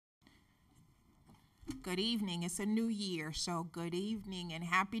Good evening. It's a new year, so good evening and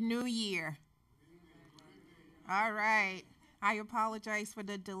Happy New Year. All right. I apologize for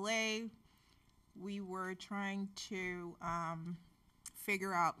the delay. We were trying to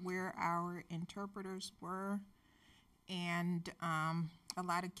figure out where our interpreters were, and a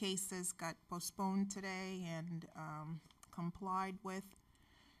lot of cases got postponed today and complied with,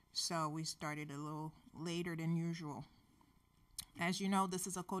 so we started a little later than usual. As you know, this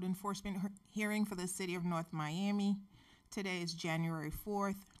is a code enforcement hearing for the City of North Miami. Today is January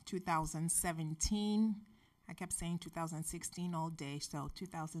 4th, 2017. I kept saying 2016 all day, so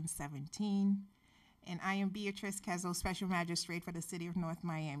 2017. And I am Beatrice Kezo, Special Magistrate for the City of North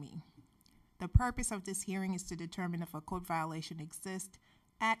Miami. The purpose of this hearing is to determine if a code violation exists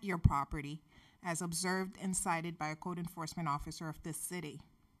at your property as observed and cited by a code enforcement officer of this city.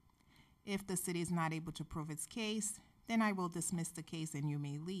 If the city is not able to prove its case, then I will dismiss the case and you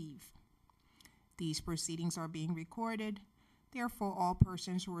may leave. These proceedings are being recorded. Therefore, all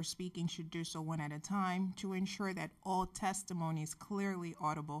persons who are speaking should do so one at a time to ensure that all testimony is clearly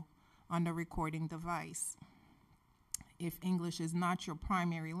audible on the recording device. If English is not your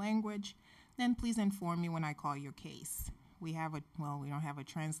primary language, then please inform me when I call your case. We don't have a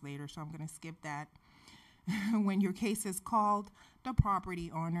translator, so I'm going to skip that. When your case is called, the property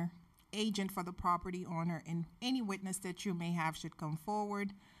owner, agent for the property owner, and any witness that you may have should come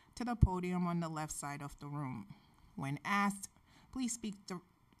forward to the podium on the left side of the room. When asked, please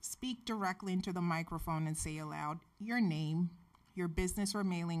speak directly into the microphone and say aloud your name, your business or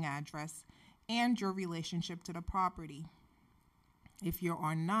mailing address, and your relationship to the property. If you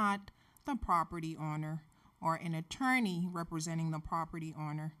are not the property owner or an attorney representing the property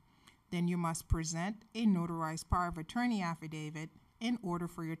owner, then you must present a notarized power of attorney affidavit in order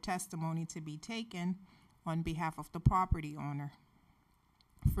for your testimony to be taken on behalf of the property owner.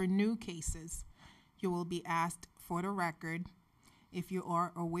 For new cases, you will be asked for the record if you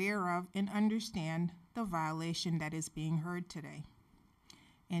are aware of and understand the violation that is being heard today.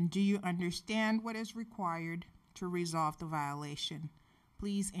 And do you understand what is required to resolve the violation?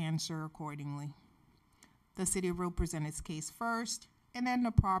 Please answer accordingly. The city will present its case first, and then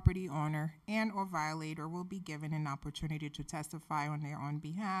the property owner and or violator will be given an opportunity to testify on their own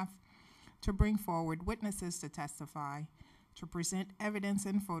behalf, to bring forward witnesses to testify, to present evidence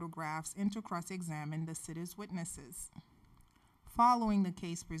and photographs, and to cross-examine the city's witnesses. Following the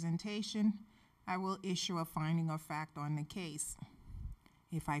case presentation, I will issue a finding of fact on the case.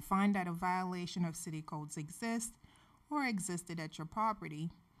 If I find that a violation of city codes exists or existed at your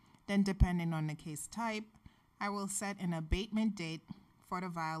property, then depending on the case type, I will set an abatement date for the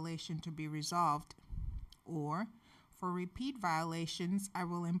violation to be resolved, or for repeat violations, I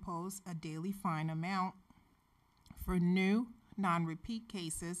will impose a daily fine amount. For new, non-repeat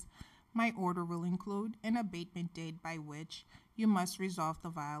cases, my order will include an abatement date by which you must resolve the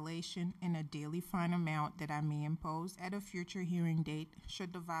violation and a daily fine amount that I may impose at a future hearing date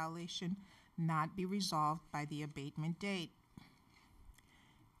should the violation not be resolved by the abatement date.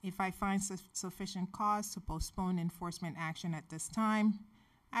 If I find sufficient cause to postpone enforcement action at this time,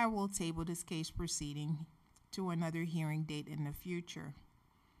 I will table this case proceeding to another hearing date in the future.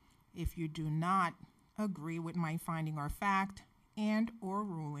 If you do not agree with my finding or fact and or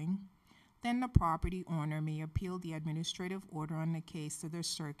ruling, then the property owner may appeal the administrative order on the case to the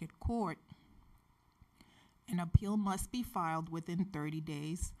circuit court. An appeal must be filed within 30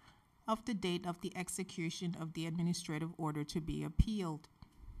 days of the date of the execution of the administrative order to be appealed.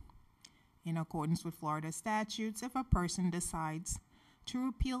 In accordance with Florida statutes, if a person decides to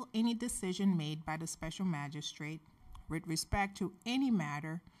appeal any decision made by the special magistrate with respect to any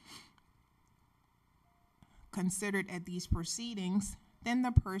matter considered at these proceedings, then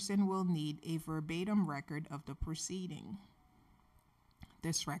the person will need a verbatim record of the proceeding.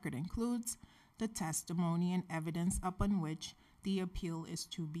 This record includes the testimony and evidence upon which the appeal is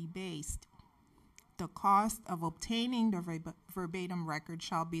to be based. The cost of obtaining the verbatim record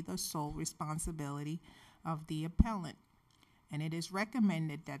shall be the sole responsibility of the appellant, and it is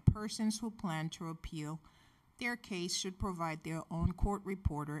recommended that persons who plan to appeal their case should provide their own court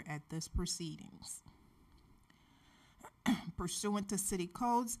reporter at this proceedings. Pursuant to city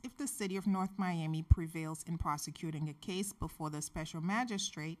codes, if the City of North Miami prevails in prosecuting a case before the special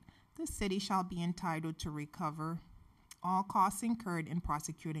magistrate, the city shall be entitled to recover all costs incurred in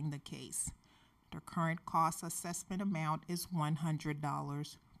prosecuting the case. The current cost assessment amount is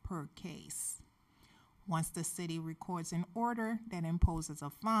 $100 per case. Once the city records an order that imposes a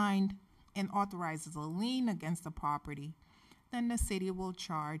fine and authorizes a lien against the property, then the city will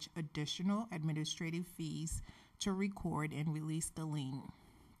charge additional administrative fees to record and release the lien.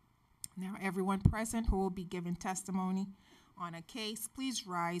 Now, everyone present who will be giving testimony on a case, please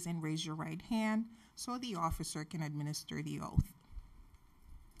rise and raise your right hand so the officer can administer the oath.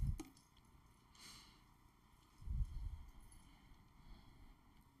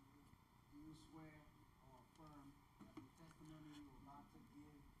 Do you swear or affirm that the testimony you are about to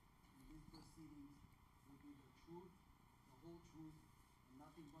give in these proceedings will be the truth, the whole truth, and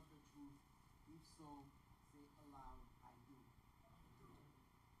nothing but the truth? If so, say aloud, I do.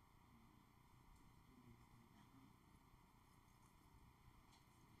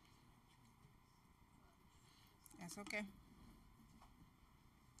 That's okay. I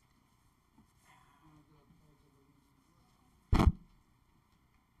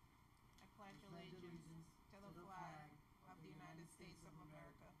pledge allegiance to the flag of the United States of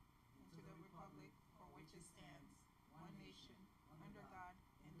America and to the republic for which it stands, one nation, under God,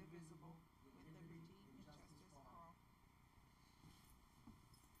 indivisible, with liberty and justice for all.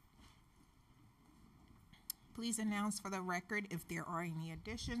 Please announce for the record if there are any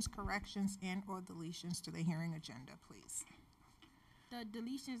additions, corrections, and/or deletions to the hearing agenda, please. The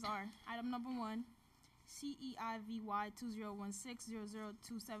deletions are item number 1, CEIVY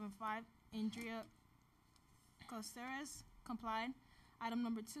 2016-00275, Andrea Costeres, complied. Item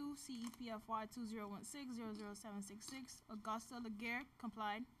number 2, CEPFY 2016-00766, Augusta Laguerre,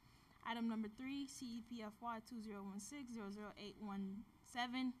 complied. Item number 3, CEPFY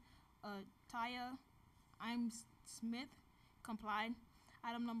 2016-00817, Taya Smith, complied.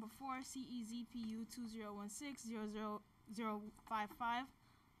 Item number 4, CEZPU 2016-00055,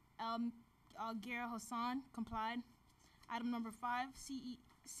 Algera Hassan, complied. Item number 5,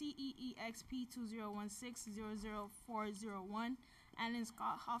 CEEXP 2016-00401, Alan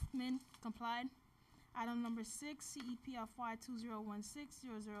Scott Hoffman, complied. Item number 6, CEPFY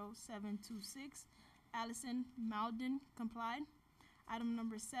 2016-00726, Allison Malden, complied. Item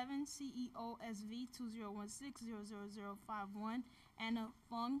number 7, CEOSV 2016-00051, Anna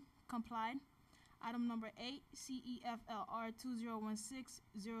Fung, complied. Item number 8, CEFLR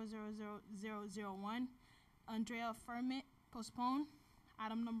 2016-00001, Andrea Ferment, postponed.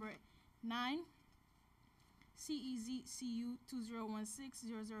 Item number 9, CEZCU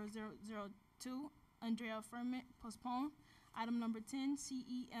 2016-00002, Andrea Ferment, postponed. Item number 10,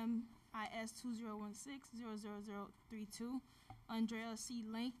 CEMIS 2016-00032, Andrea C.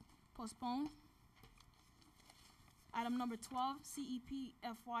 Link, postponed. Item number 12,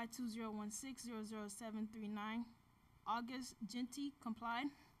 CEPFY 2016-00739, August Genty,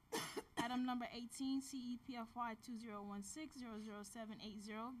 complied. Item number 18, CEPFY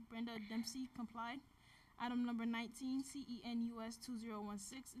 2016-00780, Brenda Dempsey, complied. Item number 19, CENUS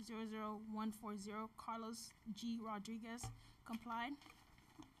 2016-00140, Carlos G. Rodriguez, complied.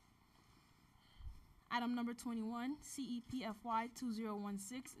 Item number 21, CEPFY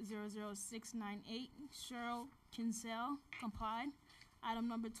 2016-00698, Cheryl Kinsell, complied. Item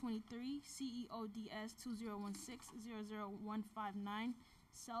number 23, CEODS 2016-00159,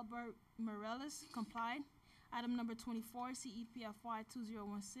 Selbert Morales, complied. Item number 24, CEPFY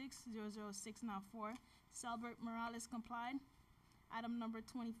 2016-00694, Selbert Morales, complied. Item number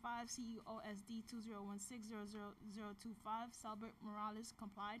 25, CEOSD 2016-00025, Selbert Morales,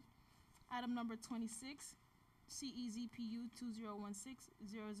 complied. Item number 26, CEZPU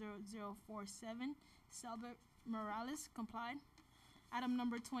 2016-00047, Selbert Morales, complied. Item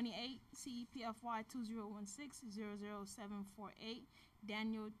number 28, CEPFY 2016-00748,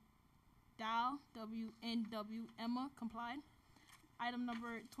 Daniel Dow, WNW Emma, complied. Item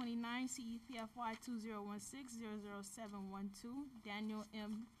number 29, CEPFY 2016-00712, Daniel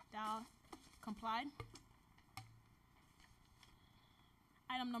M. Dow, complied.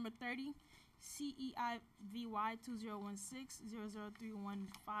 Item number 30, CEIVY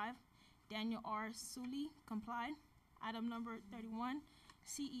 2016-00315, Daniel R. Sully, complied. Item number 31,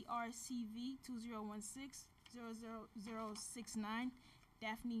 CERCV 2016-00069,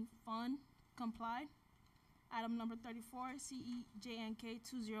 Daphne Fun, complied. Item number 34, CEJNK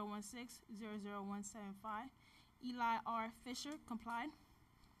 2016-00175, Eli R. Fisher, complied.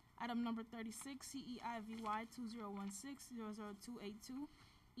 Item number 36, CEIVY 2016-00282,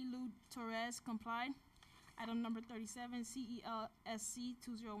 Elu Torres, complied. Item number 37, CELSC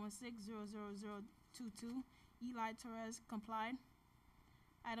 2016-00022, Eli Torres, complied.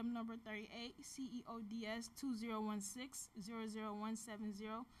 Item number 38, CEODS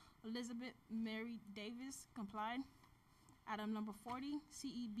 2016-00170, Elizabeth Mary Davis, complied. Item number 40,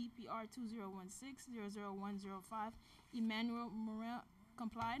 CEBPR 2016-00105, Emmanuel Morin,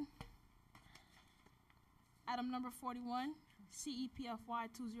 complied. Item number 41, CEPFY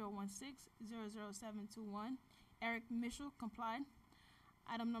 2016-00721, Eric Mitchell, complied.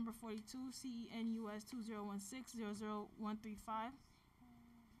 Item number 42, CENUS 2016-00135,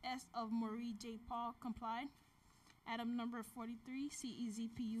 S of Marie J. Paul, complied. Item number 43,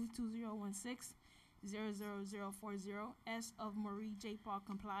 CEZPU 2016-00040, S of Marie J. Paul,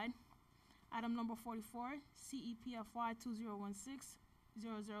 complied. Item number 44, CEPFY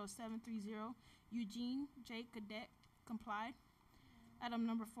 2016-00730, Eugene J. Cadet, complied. Item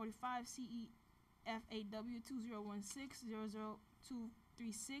number 45, CEFAW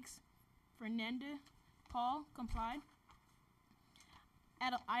 2016-00236, Fernanda Paul, complied.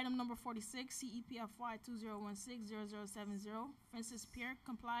 Item number 46, CEPFY 2016-0070, Francis Pierre,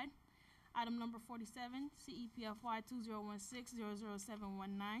 complied. Item number 47, CEPFY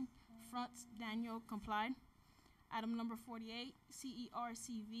 2016-00719, Frantz Daniel, complied. Item number 48,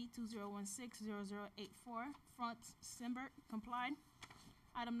 CERCV 2016-0084, Frantz Simbert, complied.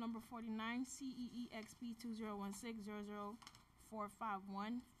 Item number 49, CEEXP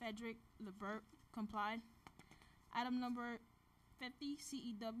 2016-00451, Frederick Lebert, complied. Item number 50,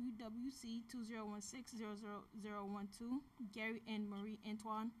 CEWWC 2016-00012, Gary and Marie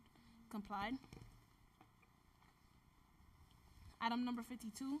Antoine, complied. Item number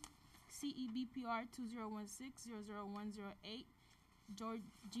 52, CEBPR 2016-00108,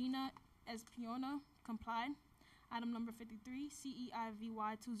 Georgina Espiona, complied. Item number 53,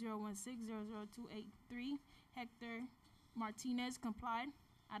 CEIVY 2016-00283, Hector Martinez, complied.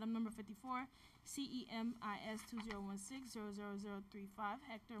 Item number 54, CEMIS 2016-00035,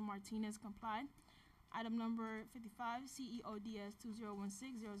 Hector Martinez, complied. Item number 55, CEODS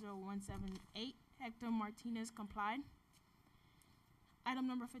 2016-00178, Hector Martinez, complied. Item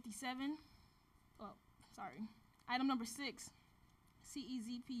number 57, Item number 6,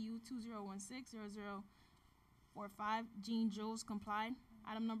 CEZPU 2016-0045, Jean Jules, complied.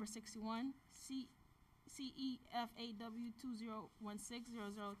 Item number 61, CEFAW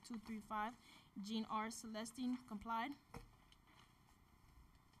 2016-00235, Jean R. Celestine, complied.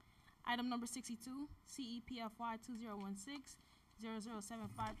 Item number 62, CEPFY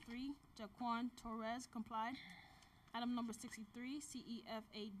 2016-00753, Jaquan Torres, complied. Item number 63,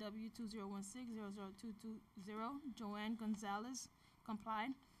 CEFAW 2016-00220, Joanne Gonzalez,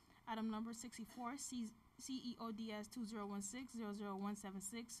 complied. Item number 64, CEODS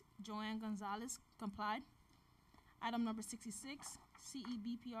 2016-00176, Joanne Gonzalez, complied. Item number 66,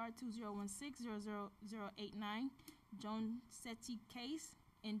 CEBPR 2016-00089, Joan Seti Case,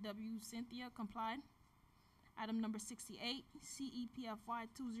 NW Cynthia, complied. Item number 68, CEPFY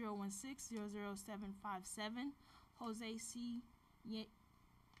 2016-00757, Jose C.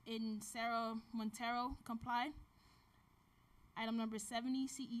 in Sarah Montero, complied. Item number 70,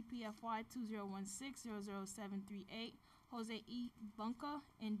 CEPFY 2016-00738, Jose E. Bunka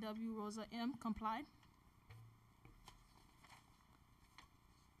and W. Rosa M, complied.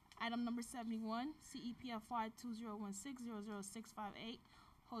 Item number 71, CEPFY 2016-00658,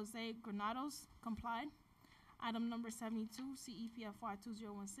 Jose Granados, complied. Item number 72, CEPFY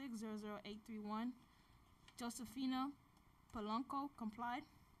 2016-00831, Josefina Polanco, complied.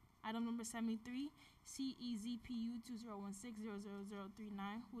 Item number 73, CEZPU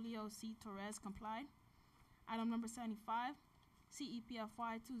 2016-00039, Julio C. Torres, complied. Item number 75,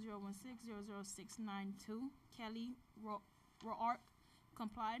 CEPFY 2016-00692, Kelly Roark,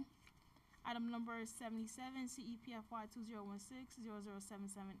 complied. Item number 77, CEPFY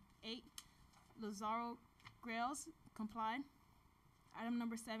 2016-00778, Lazaro Grails, complied. Item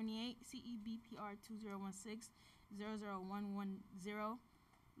number 78, CEBPR 2016-00110,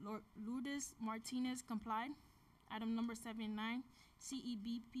 Lourdes Martinez, complied. Item number 79,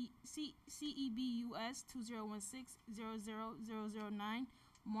 CEBUS 2016-00009,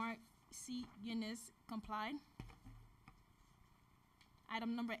 Mark C. Guinness, complied.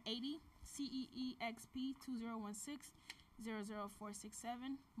 Item number 80, CEEXP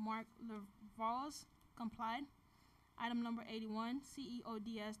 2016-00467, Mark Lervals, complied. Item number 81,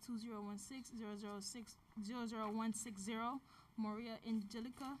 CEODS 2016-00160, Maria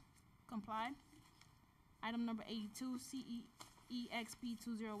Angelica, complied. Item number 82, CEEXP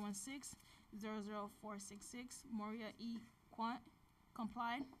 2016-00466, Maria E. Quant,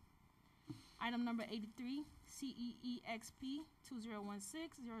 complied. Item number 83, CEEXP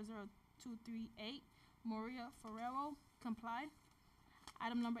 2016-00238, Maria Ferrero, complied.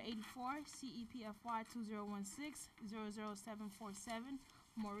 Item number 84, CEPFY 2016-00747,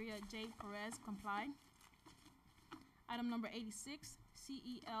 Maria J. Perez, complied. Item number 86,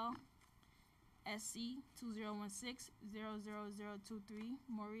 CELSC 2016-00023,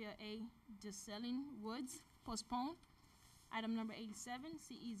 Maria A. Jocelyn Woods, postponed. Item number 87,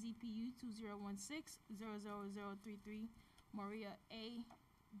 CEZPU 2016-00033, Maria A.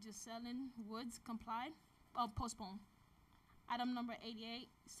 Jocelyn Woods, complied, postponed. Item number 88,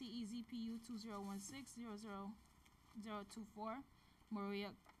 CEZPU 2016-000024, Maria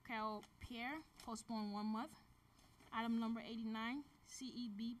Carol Pierre, postponed 1 month. Item number 89,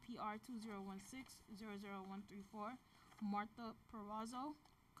 CEBPR 2016-00134, Martha Perazzo,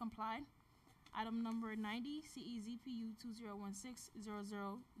 complied. Item number 90, CEZPU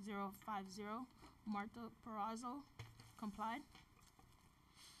 2016-00050, Martha Perazzo, complied.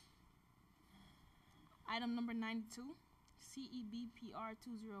 Item number 92, CEBPR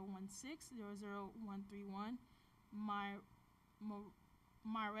 2016-00131,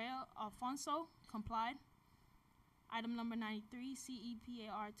 Myrelle Alfonso, complied. Item number 93,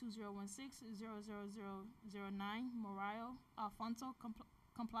 CEPAR 2016-00009, Morayo Alfonso,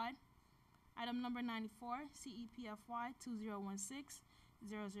 complied. Item number 94, CEPFY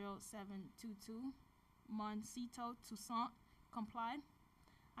 2016-00722, Moncito Toussaint, complied.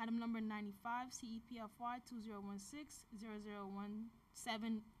 Item number 95, CEPFY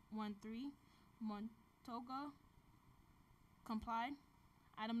 2016-0011713, Montoga, complied.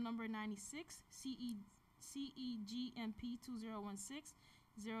 Item number 96, CEGMP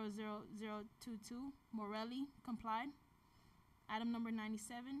 2016-00022, Morelli, complied. Item number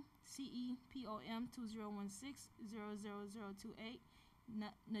 97, CEPOM 2016-00028,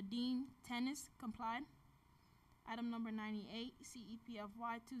 Nadine Tennis, complied. Item number 98,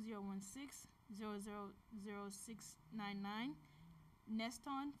 CEPFY 2016-0000699,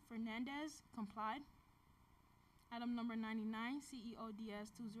 Neston Fernandez, complied. Item number 99,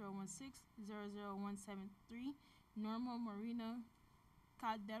 CEODS 2016-00173, Norma Marina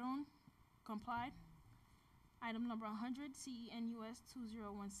Calderon, complied. Item number 100, CENUS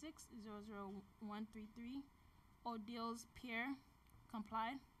 2016-00133, Odils Pierre,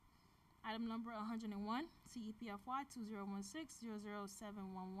 complied. Item number 101, CEPFY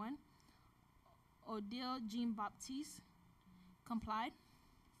 2016-00711, Odile Jean Baptiste, complied.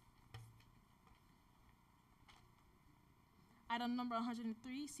 Item number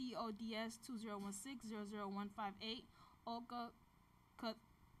 103, CODS 2016-00158, Olga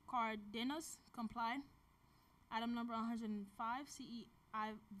Cardenas, complied. Item number 105,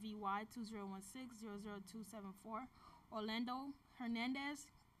 CEIVY 2016-00274, Orlando Hernandez,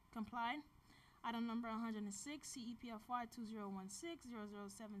 complied. Item number 106, CEPFY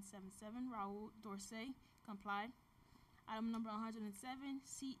 2016-00777, Raul Dorsey, complied. Item number 107,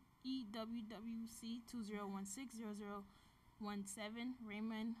 CEWWC 2016-0017,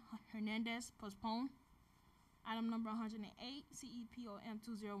 Raymond Hernandez, postponed. Item number 108, CEPOM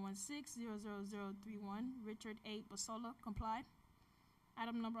 2016-00031, Richard A. Basola, complied.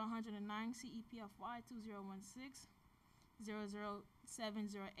 Item number 109, CEPFY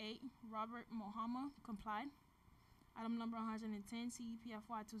 2016-00708, Robert Mohama, complied. Item number 110,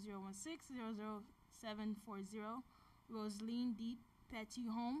 CEPFY 2016-00740, Roseline D.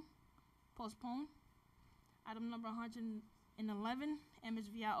 Petithomme, postponed. Item number 111,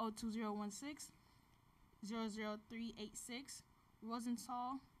 MHVIO 2016-00386,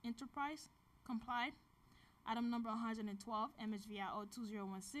 Rosenthal Enterprise, complied. Item number 112, MHVIO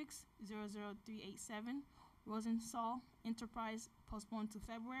 2016-00387, Rosenthal Enterprise, postponed to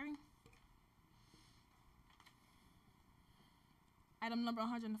February. Item number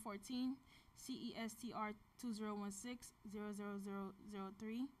 114, CESTR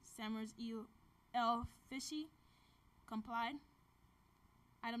 2016-00003, Samers L. Fishy, complied.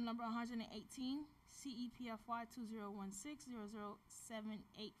 Item number 118, CEPFY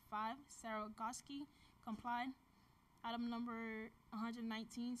 2016-00785, Sarah Goski, complied. Item number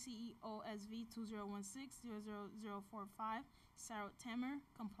 119, CEOSV 2016-00045, Sarah Tamer,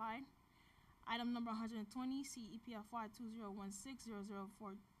 complied. Item number 120, CEPFY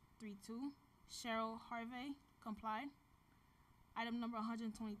 2016-00432, Cheryl Harvey, complied. Item number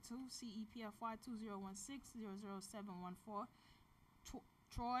 122, CEPFY 2016-00714,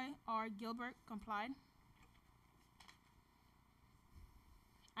 Troy R. Gilbert, complied.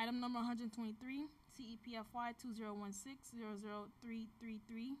 Item number 123, CEPFY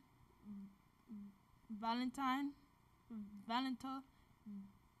 2016-00333, Valenta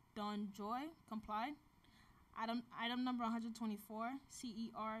Donjoy, complied. Item number 124,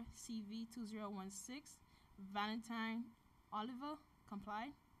 CERCV 2016, Valentine Oliver,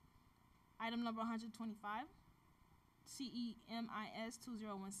 complied. Item number 125, CEMIS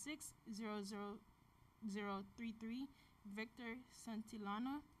 2016-00033, Victor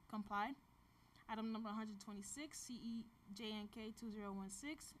Santillana, complied. Item number 126, CEJNK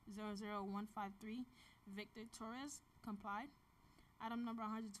 2016-00153, Victor Torres, complied. Item number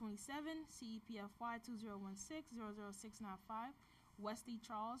 127, CEPFY 2016-00695, Wesley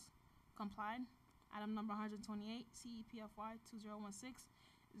Charles, complied. Item number 128, CEPFY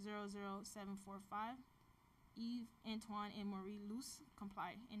 2016-00745, Eve, Antoine, and Marie Luce,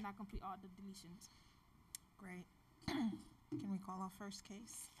 complied, and not complete all the deletions. Great. Can we call our first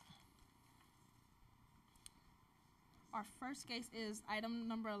case? Our first case is item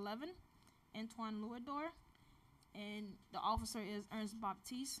number 11, Antoine Louador, and the officer is Ernst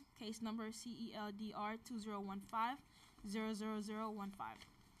Baptiste, case number CELDR 2015-00015.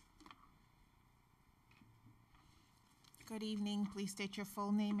 Good evening. Please state your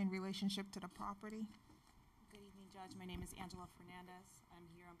full name in relationship to the property. Good evening, Judge. My name is Angela Fernandez. I'm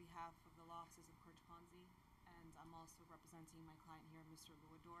here on behalf of the law offices of Kurt Hanzi, and I'm also representing my client here, Mr.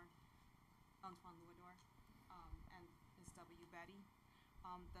 Louador, Antoine Louador, and Ms. W. Betty.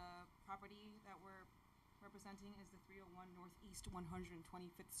 The property that we're representing is the 301 Northeast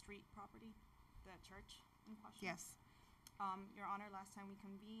 125th Street property, the church in question. Yes. Your Honor, last time we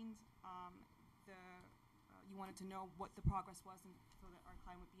convened, you wanted to know what the progress was so that our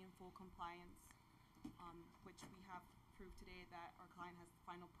client would be in full compliance, which we have proved today that our client has the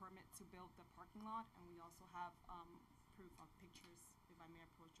final permit to build the parking lot, and we also have proof of pictures, if I may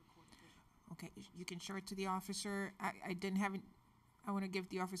approach your court official. Okay, you can show it to the officer. I want to give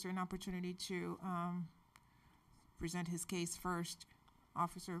the officer an opportunity to present his case first.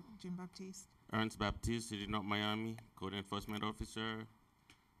 Officer Jim Baptiste. Ernst Baptiste, City of Miami, Code Enforcement Officer.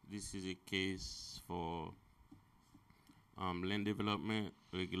 This is a case for land development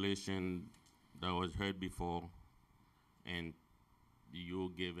regulation that was heard before, and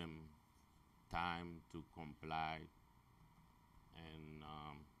you gave him time to comply, and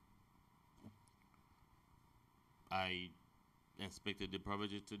I inspected the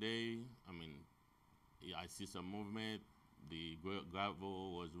property today. I mean, I see some movement. The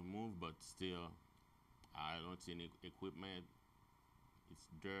gravel was removed, but still, I don't see any equipment. It's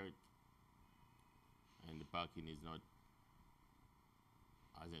dirt, and the parking is not,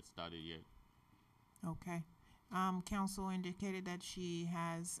 hasn't started yet. Okay. Council indicated that she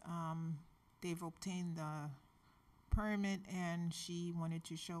has, they've obtained the permit and she wanted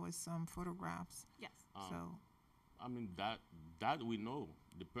to show us some photographs. Yes. So, I mean, that we know.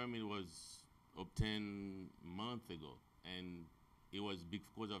 The permit was obtained months ago, and it was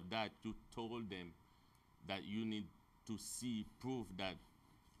because of that you told them that you need to see proof that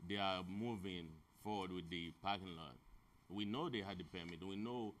they are moving forward with the parking lot. We know they had the permit. We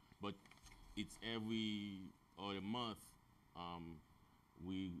know, but it's every other month.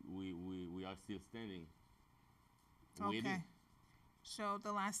 We are still standing. Waiting. okay. So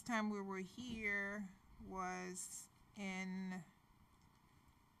the last time we were here was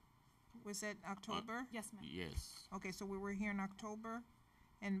was it October? Yes, ma'am. Yes. Okay, so we were here in October,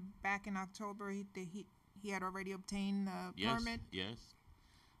 and back in October, he had already obtained the Yes. permit. Yes.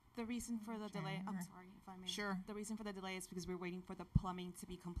 The reason for the delay, I'm January. sorry if I may. Sure. The reason for the delay is because we're waiting for the plumbing to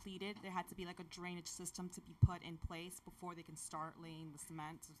be completed. There had to be like a drainage system to be put in place before they can start laying the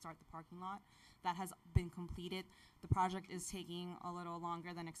cement to start the parking lot. That has been completed. The project is taking a little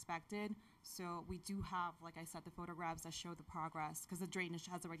longer than expected. So we do have, like I said, the photographs that show the progress because the drainage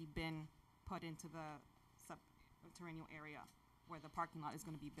has already been put into the subterranean area where the parking lot is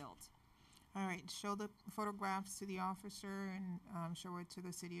going to be built. All right, show the photographs to the officer and show it to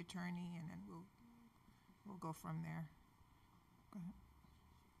the city attorney, and then we'll go from there. Go ahead.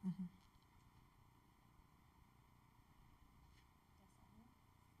 Mhm.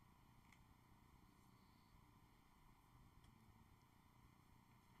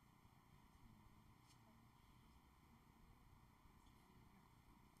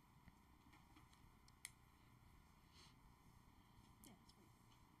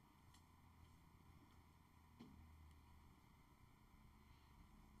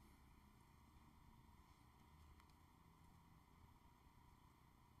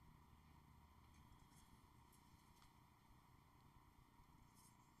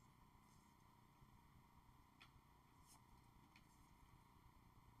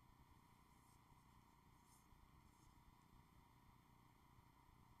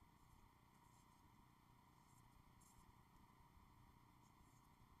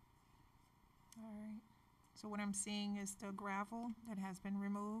 All right. So what I'm seeing is the gravel that has been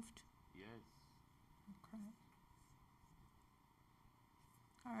removed. Yes. Okay.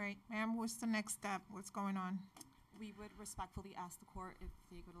 All right, ma'am, what's the next step? What's going on? We would respectfully ask the court if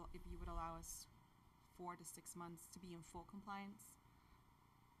you would allow us 4 to 6 months to be in full compliance.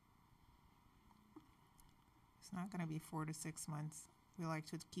 It's not gonna be 4 to 6 months. We like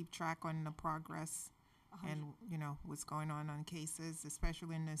to keep track on the progress and, you know, what's going on cases,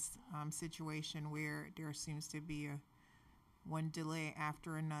 especially in this situation where there seems to be one delay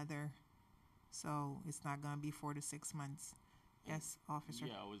after another. So it's not going to be 4 to 6 months. Yes, officer?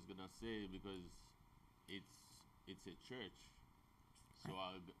 Yeah, I was gonna say because it's a church, so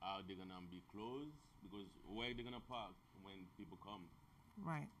are they gonna be closed? Because where they gonna park when people come?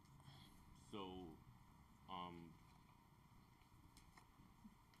 Right. So,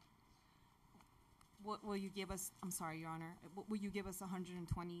 What will you give us? I'm sorry, Your Honor. Will you give us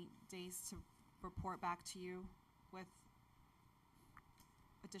 120 days to report back to you with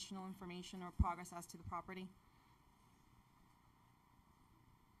additional information or progress as to the property?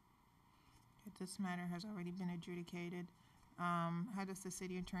 This matter has already been adjudicated. How does the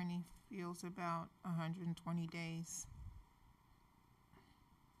city attorney feels about 120 days?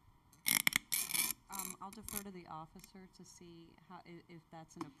 I'll defer to the officer to see how, if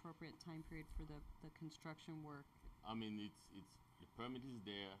that's an appropriate time period for the construction work. I mean, it's the permit is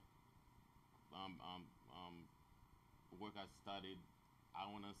there. Work has started. I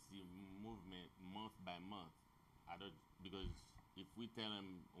wanna see movement month by month. I don't, because if we tell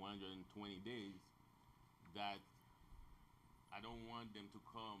them 120 days, that I don't want them to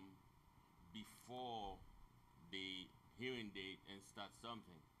come before the hearing date and start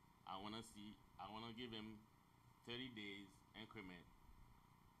something. I wanna give them 30 days increment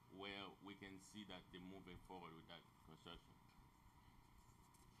where we can see that they're moving forward with that construction.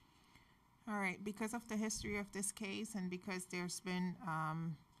 All right, because of the history of this case and because there's been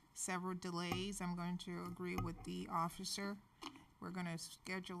several delays, I'm going to agree with the officer. We're going to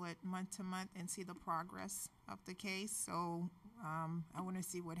schedule it month to month and see the progress of the case. So I want to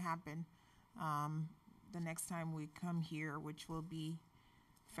see what happened the next time we come here, which will be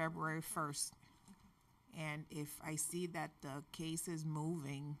February 1st. And if I see that the case is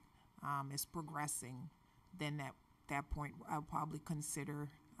moving, is progressing, then at that point I'll probably consider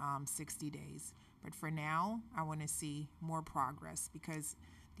 60 days. But for now, I want to see more progress because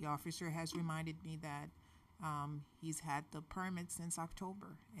the officer has reminded me that he's had the permit since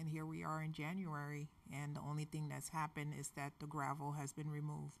October, and here we are in January, and the only thing that's happened is that the gravel has been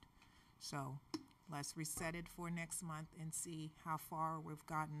removed. So let's reset it for next month and see how far we've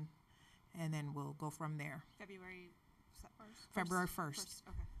gotten, and then we'll go from there. February 1st? February 1st.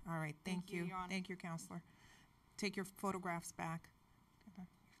 Okay. All right, thank Thank you, you. Your Honor. Thank you, Counselor. Take your photographs back. Give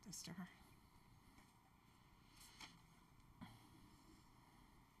this to her.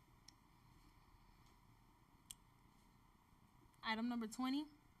 Item number 20,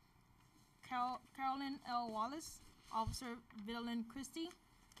 Carolyn L. Wallace, Officer Vitalin Christie,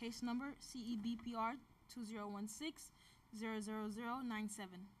 case number CEBPR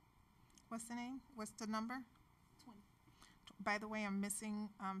 2016-00097. What's the name? What's the number? 20. By the way, I'm missing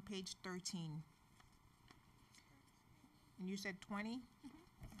page 13. And you said 20?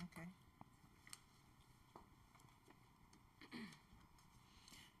 Okay.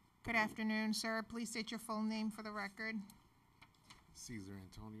 Good afternoon, sir. Please state your full name for the record. Caesar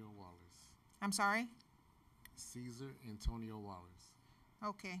Antonio Wallace. I'm sorry? Caesar Antonio Wallace.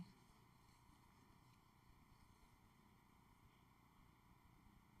 Okay.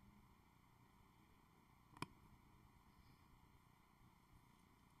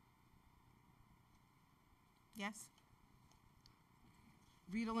 Yes?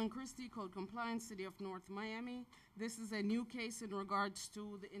 Vitalin Christie, Code Compliance, City of North Miami. This is a new case in regards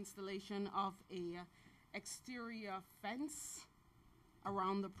to the installation of a exterior fence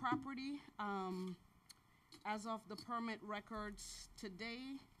around the property. As of the permit records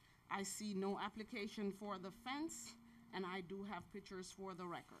today, I see no application for the fence, and I do have pictures for the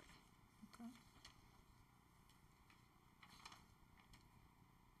record. Okay.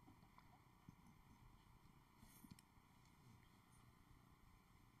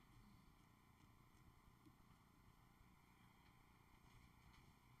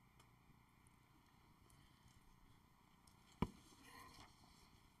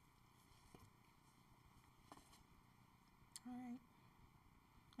 All right.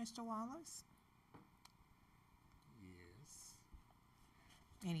 Mr. Wallace, Yes.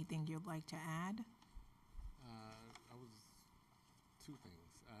 anything you'd like to add? I was two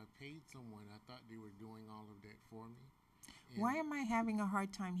things. I paid someone. I thought they were doing all of that for me. And Why am I having a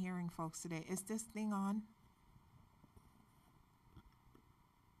hard time hearing folks today? Is this thing on?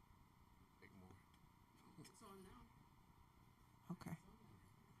 Like more. It's on now. Okay.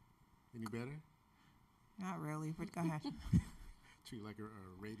 Any better? Not really, but go ahead. Treat it like a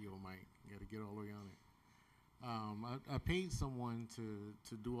radio mic. You got to get all the way on it. I paid someone to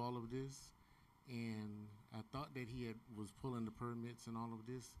do all of this, and I thought that he was pulling the permits and all of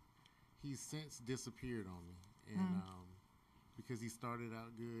this. he's since disappeared on me, and because he started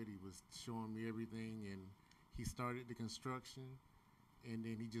out good, he was showing me everything, and he started the construction, and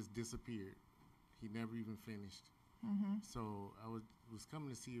then he just disappeared. He never even finished. So I was coming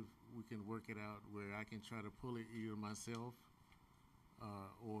to see if we can work it out where I can try to pull it either myself,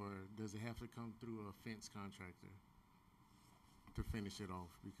 or does it have to come through a fence contractor to finish it off?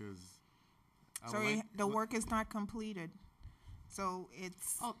 Because I So would like, the work is not completed. So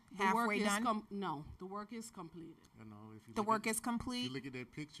it's Oh, the work halfway is done? no, the work is completed. you know, if you The look work at, is if complete? you look at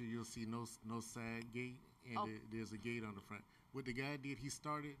that picture, you'll see no side gate, and Oh. there's a gate on the front. What the guy did, he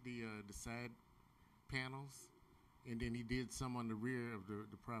started the side panels, and then he did some on the rear of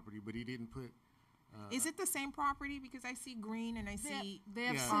the property, but he didn't put. Is it the same property? Because I see green and I see. They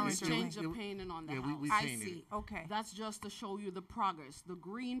have Yeah, since it- changed it- the painting on the yeah, house. we I painted see, it. okay. That's just to show you the progress. The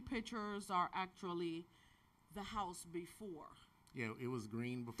green pictures are actually the house before. Yeah, it was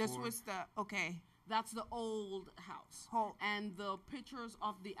green before. This was the, okay, That's the old house. Whole- And the pictures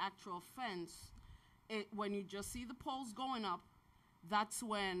of the actual fence, when you just see the poles going up, that's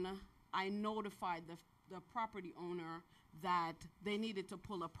when I notified the property owner that they needed to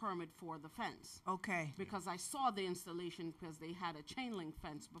pull a permit for the fence. okay. Because I saw the installation because they had a chain link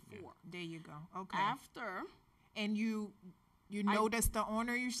fence before. There you go, okay. After, And you noticed the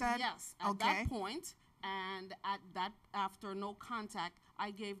owner, you said? yes, at Okay. that point, and after no contact,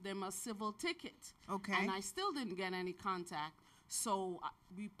 I gave them a civil ticket. Okay. And I still didn't get any contact. So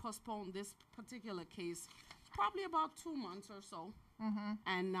we postponed this particular case probably about 2 months or so.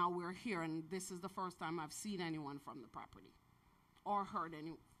 And now we're here, and this is the first time I've seen anyone from the property or heard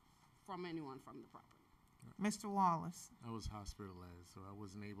from anyone from the property. Mr. Wallace, I was hospitalized, so I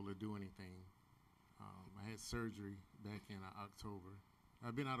wasn't able to do anything. I had surgery back in October.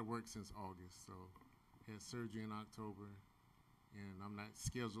 I've been out of work since August, so had surgery in October, and I'm not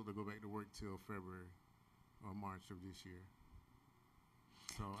scheduled to go back to work till February or March of this year.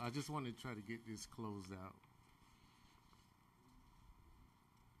 So I just wanted to try to get this closed out.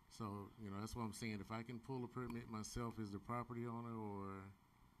 So, that's what I'm saying. If I can pull a permit myself as the property owner,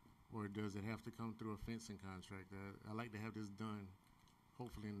 or does it have to come through a fencing contract? I like to have this done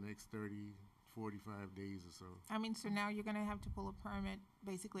hopefully in the next 30, 45 days or so. I mean, so now you're gonna have to pull a permit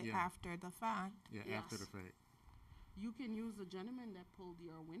basically Yeah. after the fact. Yeah, after the Yes. fact. You can use the gentleman that pulled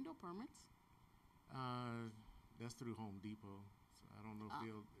your window permits. That's through Home Depot, so I don't know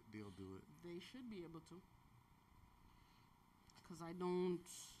if they'll do it. They should be able to. Because I don't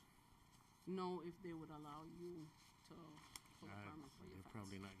know if they would allow you to pull a permit for your They're fence.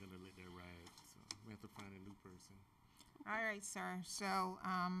 probably not gonna let that ride, so we have to find a new person. All right, sir. So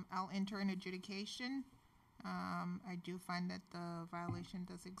I'll enter an adjudication. I do find that the violation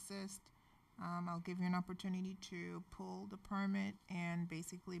does exist. I'll give you an opportunity to pull the permit and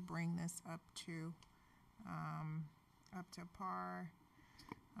basically bring this up to par.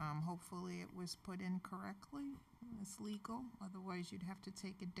 Hopefully it was put in correctly. It's legal. Otherwise, you'd have to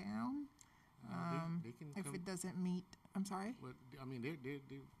take it down They can if come, it doesn't meet. I'm sorry. but I mean,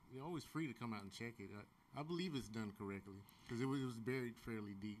 they're always free to come out and check it. I believe it's done correctly because it was buried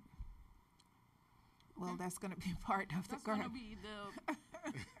fairly deep. Well, that's going to be part of the. That's Go going to ahead. be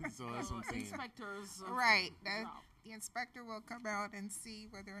the So that's what I'm saying. inspector's Right. job. The inspector will come out and see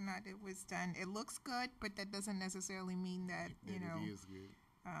whether or not it was done. It looks good, but that doesn't necessarily mean that, That it is good.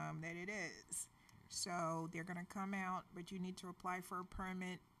 that it is. So they're gonna come out, but you need to apply for a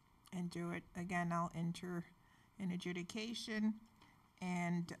permit and do it. Again, I'll enter an adjudication,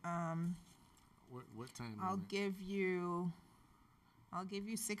 and What time? I'll limit? give you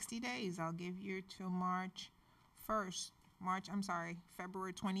 60 days. I'll give you till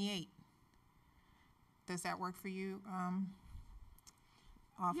February 28th. Does that work for you,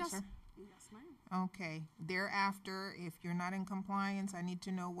 officer? Yes, ma'am. Okay. Thereafter, if you're not in compliance, I need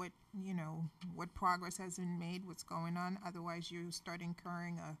to know what progress has been made, what's going on. Otherwise, you start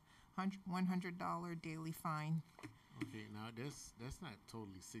incurring a $100 daily fine. Okay, now that's not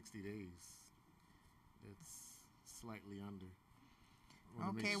totally 60 days. That's slightly under.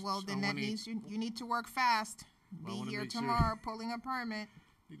 Wanna make Okay, s- well, I then that wanna- means you need to work fast. I Be wanna here make sure- tomorrow pulling a permit.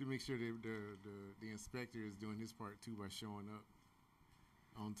 Need to make sure that the inspector is doing his part too by showing up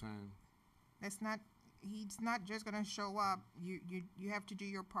on time. He's not just gonna show up. You have to do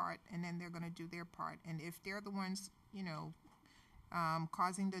your part, and then they're gonna do their part. And if they're the ones,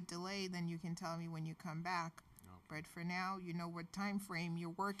 causing the delay, then you can tell me when you come back. Okay. But for now, you know what time frame you're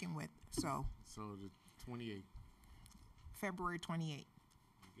working with. So So the 28th, February 28th.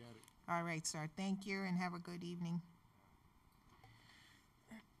 you got it. All right, sir. Thank you, and have a good evening.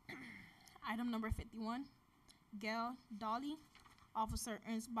 Item number 51, Gail Dolly, Officer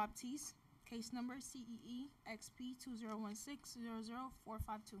Ernst Baptiste. Case number CEE XP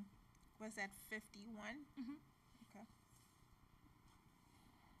 2016-000452. Was that 51? Mhm. Okay.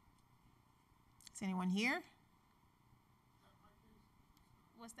 Is anyone here?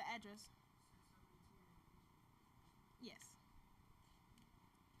 What's the address? Yes.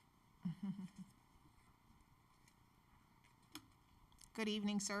 Good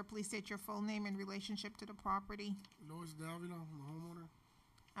evening, sir. Please state your full name in relationship to the property. Louis Davila, I'm the homeowner.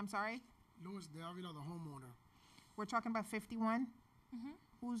 I'm sorry? Louis Davila, the homeowner. We're talking about 51? Mhm.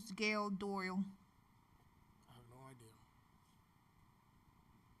 Who's Gail Doyle? I have no idea.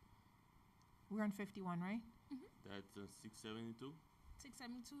 We're on 51, right? That's 672.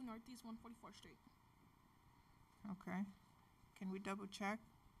 672 Northeast 144th Street. Okay. Can we double check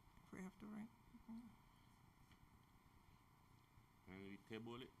if we have to write? Can we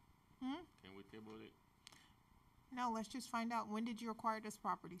table it? Hmm? Can we table it? No, let's just find out. When did you acquire this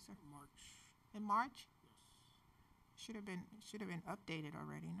property, sir? March. In March? Yes. Should have been updated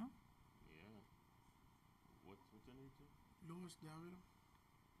already, no? Yeah. What's your name, sir? Louis Davila.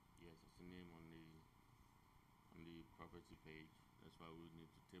 Yes, it's the name on the property page. That's why we need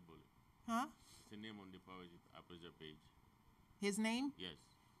to table it. Huh? It's the name on the property page. His name? Yes.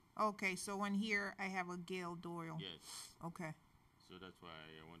 Okay, so on here I have a Gail Doyle. Yes. Okay. So that's why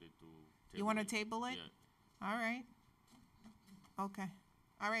I wanted to table You want to it. table it? Yeah. All right. Okay.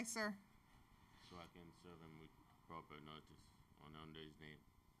 All right, sir. So I can serve him with proper notice under his name.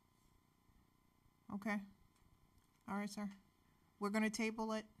 Okay. All right, sir. We're going to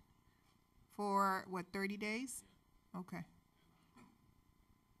table it for, what, 30 days? Okay.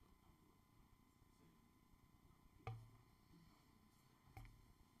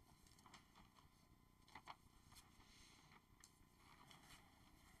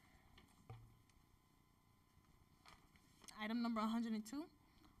 Item number 102,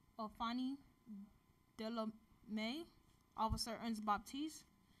 Ofani Delamay, Officer Ernst Baptiste,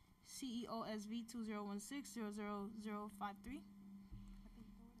 CEOSV 2016-000053.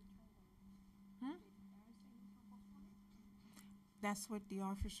 That's what the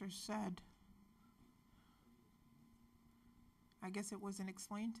officer said. I guess it wasn't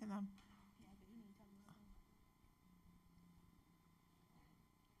explained to them.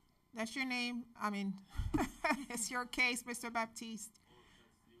 That's your name? I mean, it's your case, Mr. Baptiste.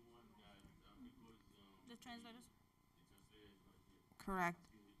 The translators? Correct.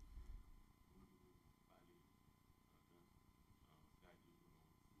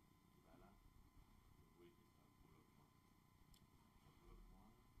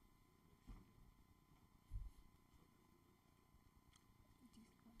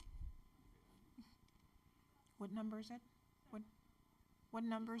 What number is it? What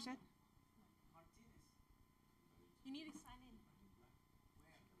number is it? You need to sign in.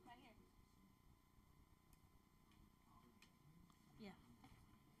 Right here. Yeah.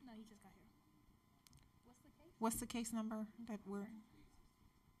 No, he just got here. What's the case? What's the case number that we're?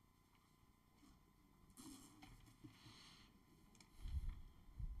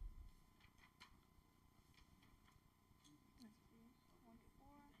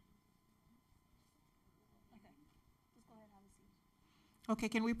 Okay. Just go ahead and have a seat. Okay,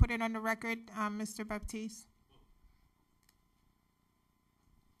 can we put it on the record, Mr. Baptiste?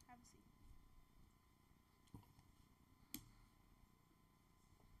 Have a seat.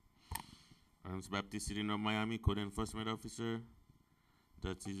 Ernst Baptiste, City of Miami, Code Enforcement Officer.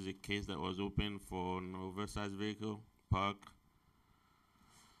 That is a case that was open for an oversized vehicle parked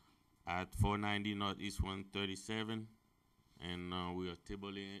at 490 Northeast 137, and we are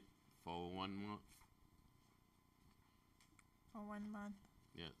tabling it for 1 month. For 1 month.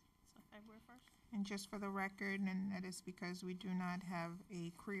 Yes. So February 1st? And just for the record, and that is because we do not have a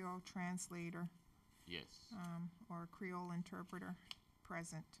Creole translator, Yes. or a Creole interpreter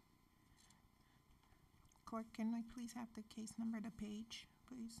present. Clerk, can I please have the case number, the page,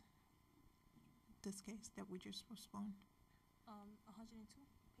 please? This case that we just postponed, 102.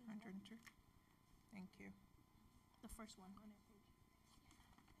 Page 102. Thank you. The first one on that page.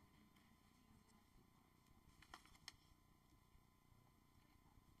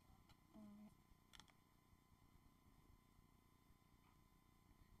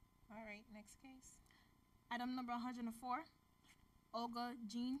 All right, next case. Item number 104, Olga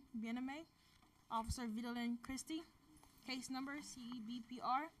Jean Biename, Officer Vidalin Christie. Case number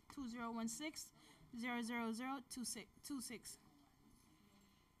CEBPR 2016-00026.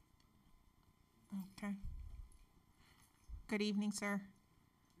 Okay. Good evening, sir.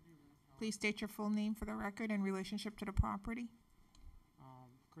 Please state your full name for the record in relationship to the property.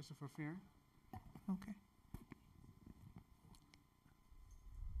 Christopher Fear. Okay.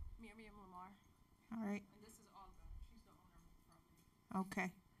 All right, And this is Olga. She's the owner of the property.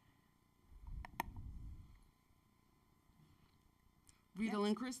 okay. Vidal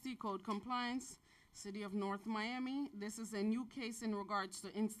and Christie, Code Compliance, City of North Miami. This is a new case in regards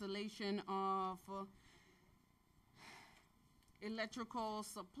to installation of electrical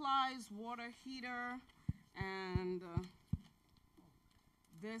supplies, water heater, and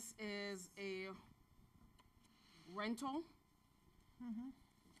this is a rental.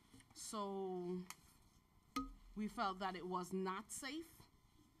 So we felt that it was not safe,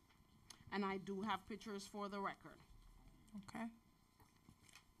 and I do have pictures for the record. Okay.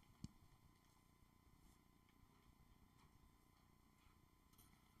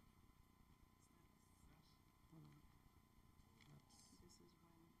 Somebody took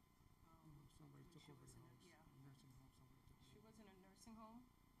over the house. Nursing home, somebody took She was in a nursing home,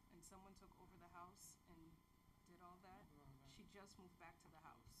 and someone took over the house and did all that. She just moved back to the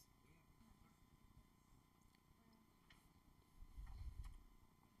house.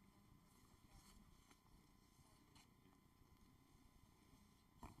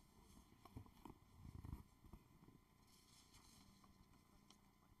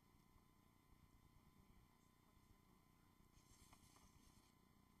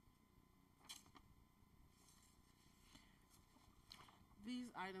 These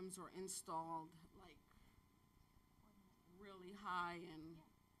items were installed like really high, and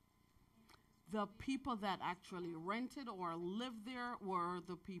the people that actually rented or lived there were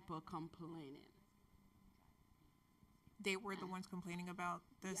the people complaining. They were the ones complaining about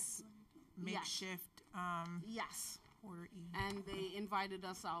this makeshift, Yes, order E. and they invited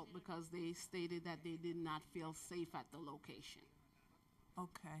us out because they stated that they did not feel safe at the location.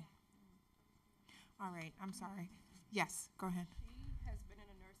 Okay. All right, I'm sorry. Yes, go ahead. She has been in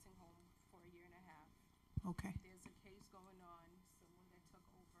a nursing home for a year and a half. Okay, There's a case going on, someone that took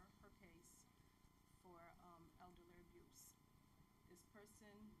over her case for elderly abuse. This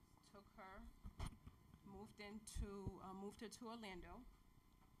person took her, moved her to Orlando.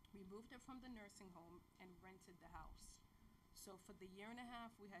 We moved her from the nursing home and rented the house. So for the year and a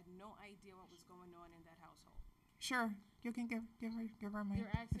half, we had no idea what was going on in that household. sure, you can give her my.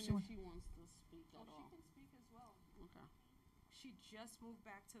 They're asking she if wants- she wants to speak Oh, at all. she can speak as well. Okay. She just moved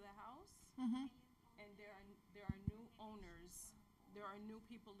back to the house, Mhm. and there are new owners. There are new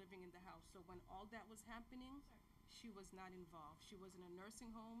people living in the house. So when all that was happening, she was not involved. She was in a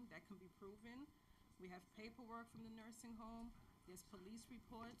nursing home. That can be proven. We have paperwork from the nursing home. There's police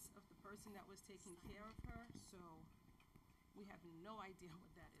reports of the person that was taking care of her. So we have no idea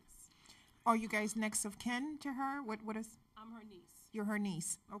what that is. Are you guys next of kin to her? What is, I'm her niece. you're her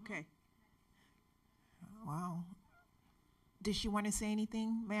niece? Okay. Wow. Does she want to say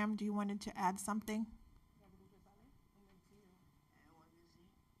anything, ma'am? Do you wanted to add something?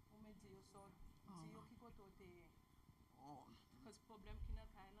 Because problem kina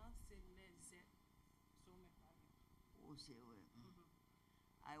kaina c'est les Z. So me parle. Oh, say well.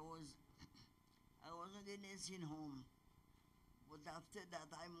 I was in the nursing home, but after that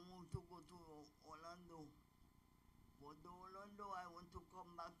I moved to go to Orlando. But the Orlando I want to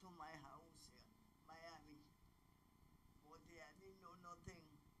come back to my house here, Miami. But I didn't know nothing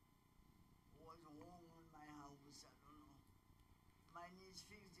was wrong with my house. I don't know. My niece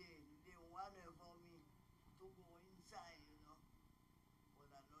fixed the water for me to go inside, you know. But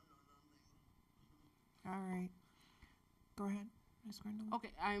I don't know nothing. All right. Go ahead, Ms. Gwendolyn. Okay,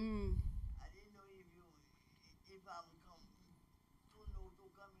 I didn't know if I'm come to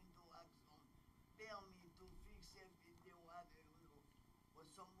come into action, tell me to fix it with the water, you know. But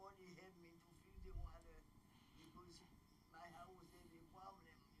somebody help me to fix the water because my house has a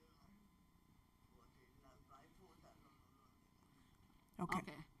problem, you know. But it's not my fault, I don't know nothing. Okay.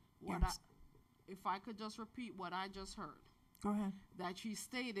 okay. Yes. If I could just repeat what I just heard, Go ahead. that she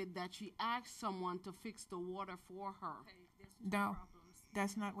stated that she asked someone to fix the water for her. Okay, there's two No. problems.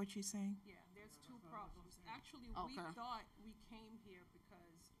 That's not what she's saying. Yeah, there's two problems. Actually, we Okay. thought we came here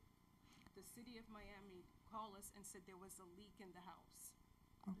because the city of Miami called us and said there was a leak in the house.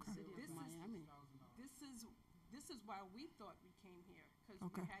 Okay. City of This is- Miami. This is why we thought we came here, because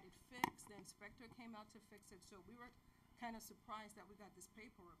Okay. we had it fixed. The inspector came out to fix it, so we were kind of surprised that we got this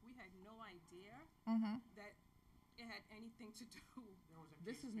paperwork. We had no idea Mm-hmm. that it had anything to do.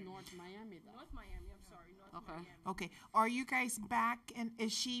 This is North Miami, though. North Miami, I'm sorry, North Okay. Miami. Okay. Are you guys back? And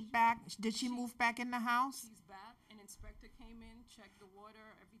is she back? Did she move back in the house? She's back. An inspector came in, checked the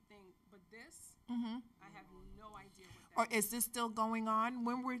water, everything. But this, Mm-hmm. I have no idea what Or that is. is this still going on?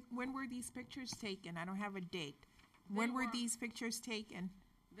 When were these pictures taken? I don't have a date. When They were were- these pictures taken?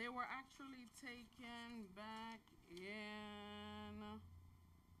 They were actually taken back in,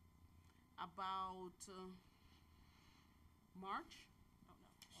 about March. Oh, no,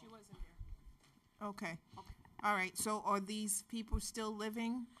 she wasn't there. Okay. Okay. All right, so are these people still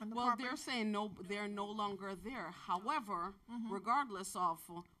living on the Well, property? they're saying no, they're no longer there. However, regardless of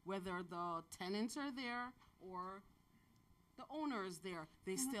whether the tenants are there or the owner is there,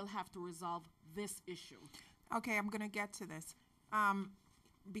 they still have to resolve this issue. Okay, I'm gonna get to this.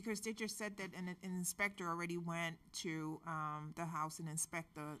 Because they just said that an inspector already went to, the house and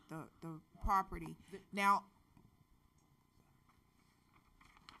inspect the property. Now,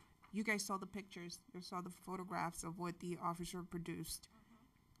 you guys saw the pictures, you saw the photographs of what the officer produced.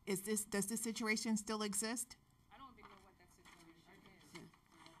 Does this situation still exist? I don't even know what that situation is.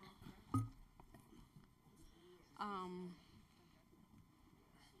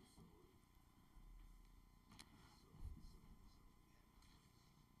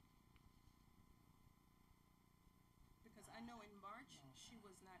 Because I know in March, she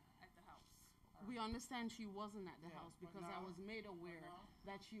was not at the house. We understand she wasn't at the house because I was made aware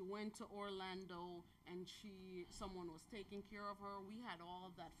that she went to Orlando and someone was taking care of her. We had all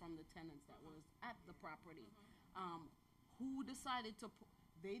of that from the tenants that was at the property. Who decided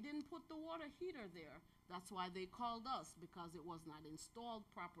they didn't put the water heater there. That's why they called us, because it was not installed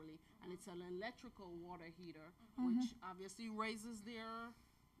properly, and it's an electrical water heater, which obviously raises their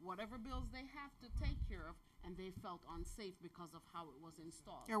whatever bills they have to take care of, and they felt unsafe because of how it was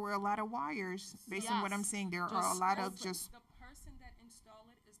installed. There were a lot of wires, based on what I'm Yes. seeing, there are a lot of Just just, The person that installed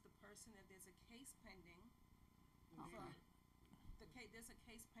it is the person that there's a case pending. There's a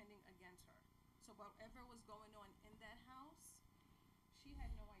case pending against her. So whatever was going on in that house, she had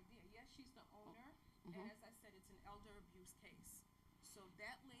no idea. Yes, she's the owner, and as I said, it's an elder abuse case. So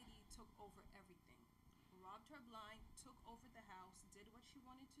that lady took over everything, robbed her blind, took over the house, did what she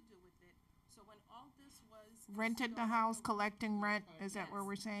wanted to do with it. So when all this was rented the installed, house, collecting rent, is that what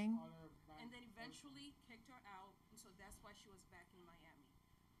we're saying? and then eventually kicked her out, and so that's why she was back in Miami.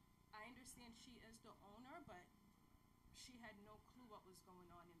 I understand she is the owner, but she had no clue what was going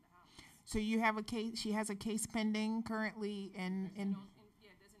on in the house. So you have a case, she has a case pending currently in,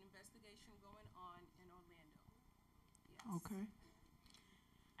 Yeah, there's an investigation going on in Orlando. Yes. okay.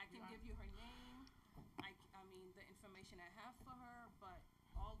 I can give you her name, I mean, the information I have for her, but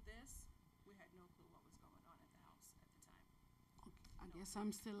all this, we had no clue what was going on at the house at the time. I guess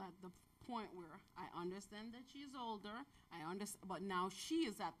I'm still at the point where I understand that she's older, but now she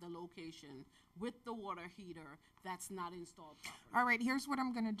is at the location with the water heater that's not installed properly. All right, here's what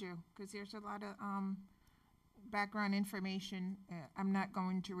I'm gonna do, because there's a lot of background information. I'm not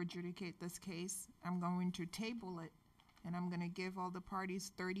going to adjudicate this case. I'm going to table it, and I'm gonna give all the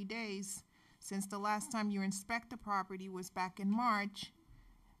parties 30 days. Since the last time you inspect the property was back in March,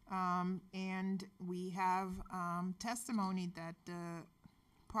 and we have testimony that the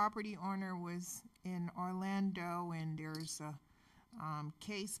property owner was in Orlando, and there's a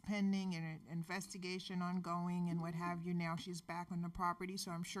case pending and an investigation ongoing and what have you. Now she's back on the property,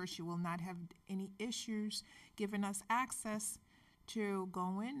 so I'm sure she will not have any issues giving us access to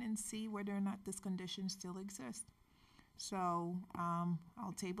go in and see whether or not this condition still exists. So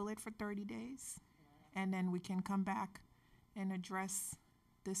I'll table it for 30 days, and then we can come back and address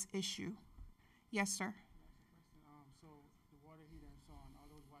this issue. Yes, sir. So the water heater and so on, all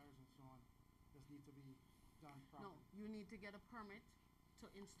those wires and so on, just need to be done No, properly. you need to get a permit to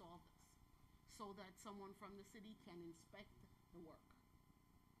install this, so that someone from the city can inspect the work.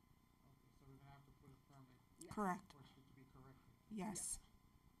 Okay, so we're gonna have to put a permit Yes. Correct. for it to be corrected. Yes.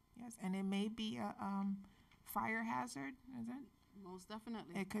 Yes, and it may be a fire hazard, is it? Most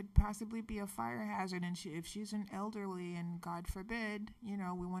definitely. It could possibly be a fire hazard, and if she's an elderly, and God forbid, we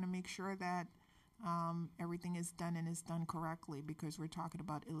want to make sure that everything is done and is done correctly, because we're talking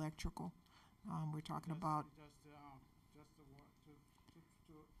about electrical. We're talking about, Just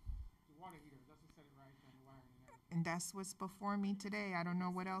the water heater, doesn't set it right, and the wiring and everything. and that's what's before me today. I don't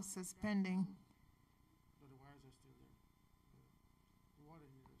know what else is pending. So the wires are still there. The water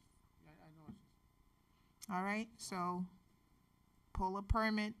heater is, I know it's just. All right, so pull a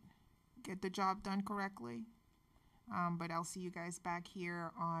permit, get the job done correctly. But I'll see you guys back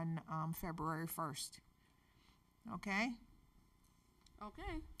here on February 1st. Okay?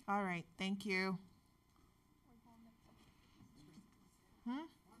 Okay. All right, thank you.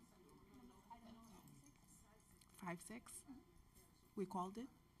 5-6? We called it?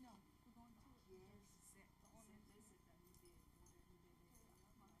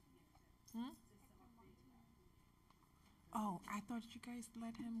 Oh, I thought you guys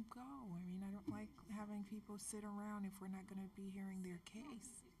let him go. I mean, I don't like having people sit around if we're not gonna be hearing their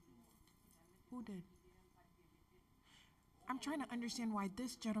case. Who did? I'm trying to understand why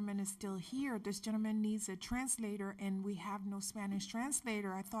this gentleman is still here. This gentleman needs a translator, and we have no Spanish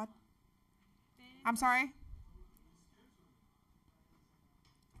translator. I thought, I'm sorry?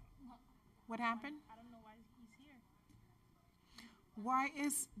 What happened? I don't know why he's here. Why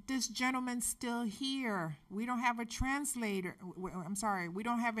is this gentleman still here? We don't have a translator. I'm sorry, we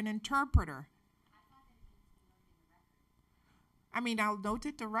don't have an interpreter. I mean, I'll note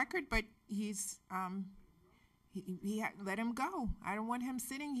it the record, but he's, let him go. I don't want him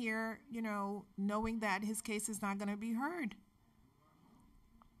sitting here, you know, knowing that his case is not going to be heard.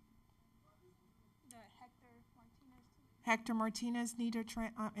 The Hector Martinez. Hector Martinez need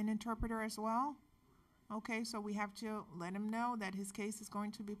an interpreter as well? Okay, so we have to let him know that his case is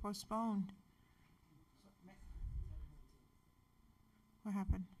going to be postponed. What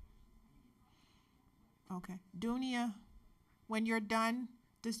happened? Okay. Dunia, when you're done,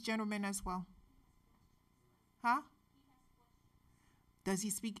 this gentleman as well. Huh? Does he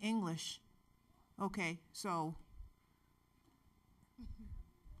speak English? Okay, so.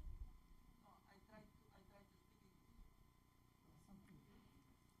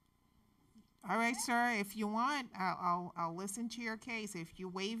 All right, sir, if you want, I'll listen to your case. If you're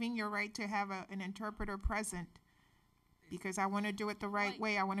waiving your right to have an interpreter present, because I want to do it the right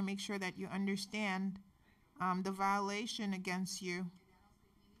way, I want to make sure that you understand the violation against you.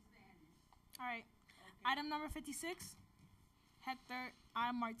 All right. Item number 56, Hector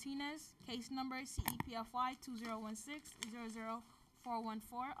I. Martinez, case number CEPFY 2016-00414,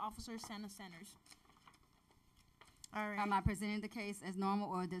 Officer Santa Centers. All right. Am I presenting the case as normal,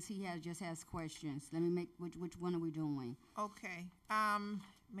 or does he just has questions? Let me make, which one are we doing? Okay.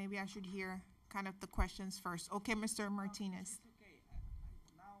 Maybe I should hear kind of the questions first. Okay, Mr. Martinez. Okay,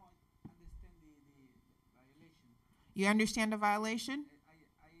 now I understand the violation. You understand the violation? I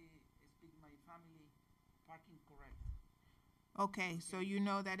speak my family parking correct. Okay, so you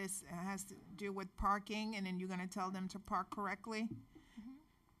know that it has to do with parking, and then you're gonna tell them to park correctly?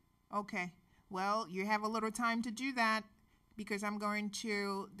 Okay, well, you have a little time to do that, because I'm going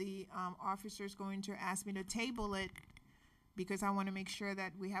to, the officer's going to ask me to table it, because I wanna make sure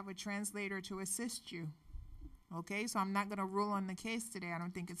that we have a translator to assist you. Okay, so I'm not gonna rule on the case today. I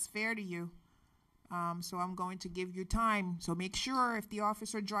don't think it's fair to you. So I'm going to give you time. So make sure if the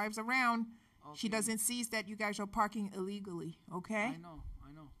officer drives around, she Okay. doesn't see that you guys are parking illegally, okay? I know,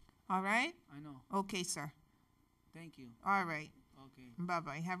 All right? I know. Okay, sir. Thank you. All right. Okay,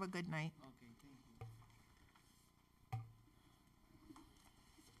 Bye-bye. Have a good night. okay, thank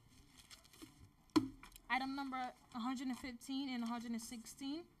you. Item number 115 and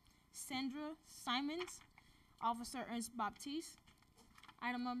 116, Sandra Simons, Officer Ernst Baptiste.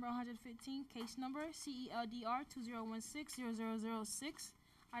 Item number 115, case number CELDR 2016-0006.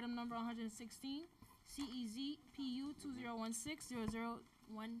 Item number 116, CEZPU 2016-0016.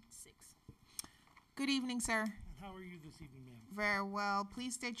 Good evening, sir. And how are you this evening, ma'am? Very well.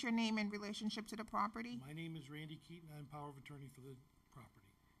 Please state your name in relationship to the property. My name is Randy Keaton. I'm power of attorney for the property.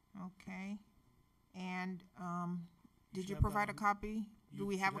 Okay. And did should you have that provide a on- copy? Do you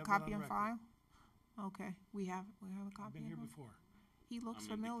we should have a have that copy on on file? Okay, we have a I've copy. been here in file? before. He looks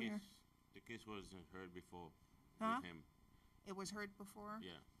I mean, familiar. The case wasn't heard before Huh? with him. It was heard before?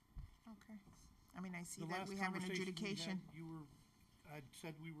 Yeah. Okay. I mean, I see The that last we have an conversation we adjudication. had, I'd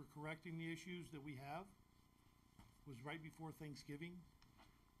said we were correcting the issues that we have. Was right before Thanksgiving,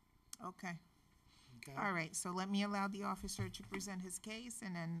 Okay. okay? All right, so let me allow the officer to present his case,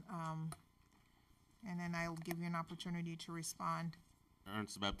 and then I'll give you an opportunity to respond.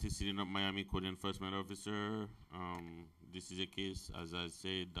 Ernst Baptiste, City of Miami Code Enforcement Officer. This is a case, as I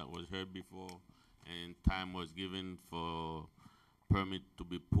said, that was heard before, and time was given for permit to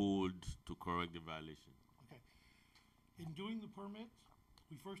be pulled to correct the violation. Okay. In doing the permit,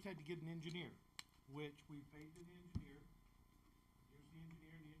 we first had to get an engineer, which we paid the engineer. Here's the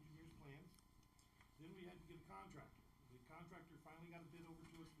engineer and the engineer's plans. Then we had to get a contractor. The contractor finally got a bid over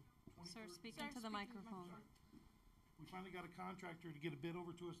to us the 21st. Sir, speak into the microphone. Sorry. We finally got a contractor to get a bid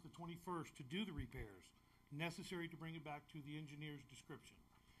over to us the 21st to do the repairs necessary to bring it back to the engineer's description.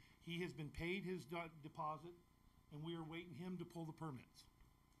 He has been paid his deposit, and we are waiting him to pull the permits.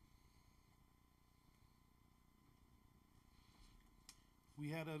 We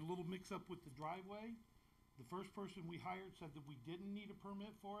had a little mix-up with the driveway. The first person we hired said that we didn't need a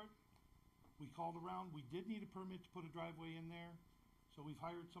permit for it. We called around, we did need a permit to put a driveway in there, so we've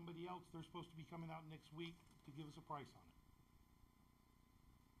hired somebody else. They're supposed to be coming out next week to give us a price on it.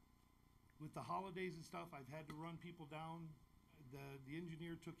 With the holidays and stuff, I've had to run people down. The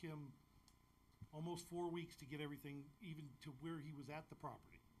engineer took him almost 4 weeks to get everything even to where he was at the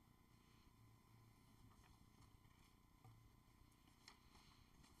property.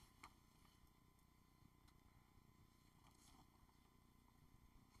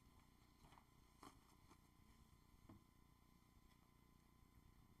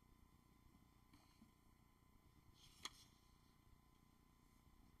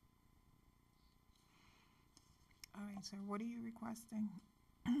 Okay, sir, what are you requesting?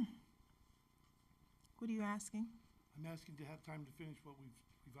 What are you asking? I'm asking to have time to finish what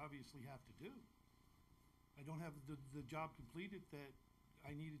we've obviously have to do. I don't have the job completed that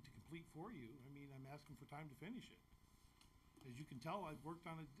I needed to complete for you. I mean, I'm asking for time to finish it. As you can tell, I've worked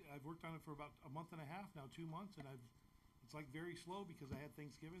on it for about a month and a half now, 2 months, and it's like very slow because I had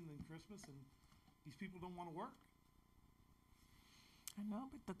Thanksgiving and Christmas, and these people don't want to work. I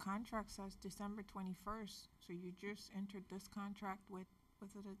know, but the contract says December 21st, so you just entered this contract with,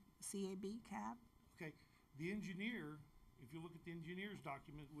 was it a CAB cab? Okay, the engineer, if you look at the engineer's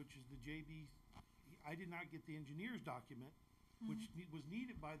document, which is the JB, I did not get the engineer's document, which was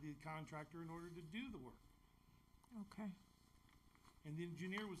needed by the contractor in order to do the work. Okay. And the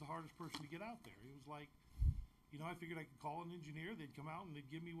engineer was the hardest person to get out there. It was like, I figured I could call an engineer, they'd come out and they'd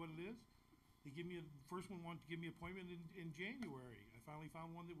give me what it is. First one wanted to give me an appointment in January. I finally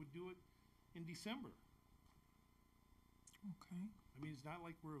found one that would do it in December. Okay. I mean, it's not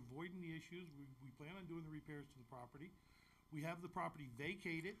like we're avoiding the issues. We plan on doing the repairs to the property. We have the property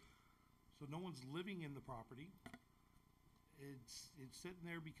vacated, so no one's living in the property. It's sitting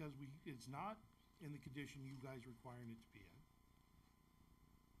there because it's not in the condition you guys requiring it to be in.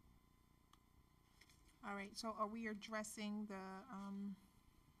 All right, so are we addressing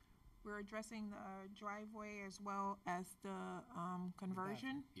we're addressing the driveway as well as the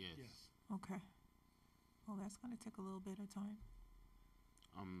conversion? Yes. Yes. Okay. Well, that's gonna take a little bit of time.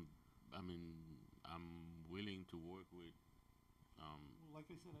 I mean, I'm willing to work with, Well, like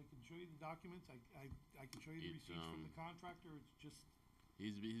I said, I can show you the documents. I can show you the It's, receipts from the contractor. It's just,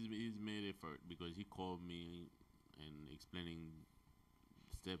 he's made effort because he called me and explaining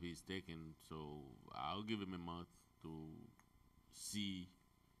step he's taken. So I'll give him a month to see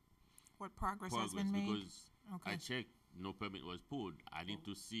What progress has been made? because Okay. I checked, no permit was pulled. I need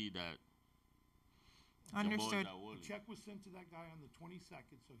to see that the Understood. balls are the rolling. check was sent to that guy on the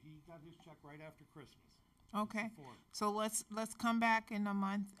 22nd, so he got his check right after Christmas. Okay, It's the form. so let's come back in a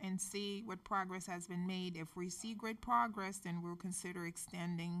month and see what progress has been made. If we see great progress, then we'll consider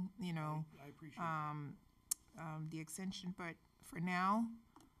extending, I appreciate it. the extension. But for now,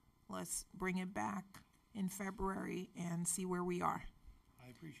 let's bring it back in February and see where we are. I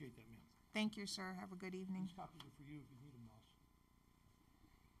appreciate that, ma'am. Thank you, sir. Have a good evening. These copies are for you if you need them, Moss.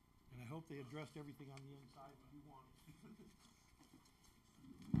 And I hope they addressed everything on the inside that you wanted.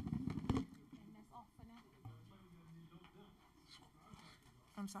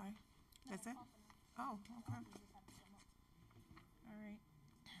 I'm sorry. That's it? Oh, okay. All right.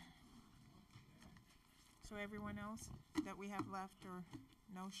 So everyone else that we have left are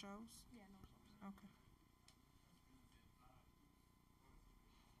no shows? Yeah, no shows. Okay.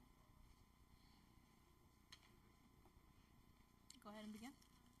 Go ahead and begin.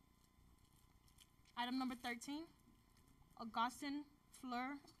 Item number 13, Augustin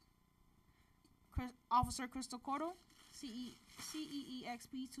Fleur, Officer Crystal Cordell,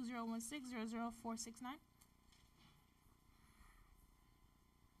 CEEXP 2016-00469.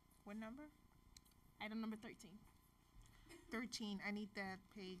 What number? Item number 13. 13. I need that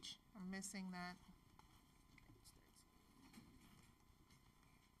page. I'm missing that.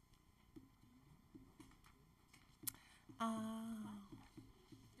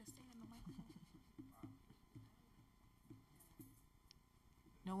 Just stay in the microphone.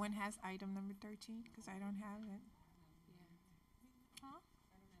 No one has item number 13 because I don't have it. Huh?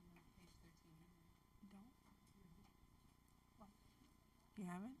 You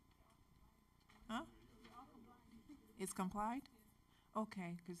have it? Huh? It's complied?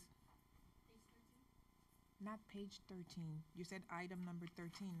 Okay, because not page 13. You said item number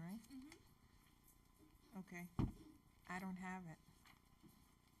 13, right? Okay. I don't have it.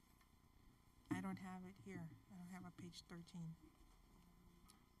 I don't have it here. I don't have a page 13.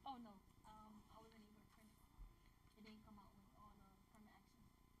 Oh, no. I wasn't able to print it. It didn't come out with all the permit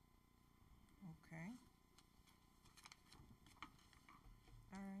actions. Okay.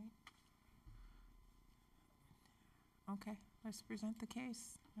 All right. Okay, let's present the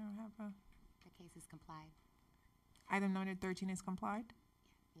case. I don't have a, The case is complied. item number 13 is complied?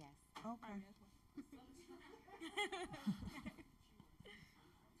 Yes. Okay.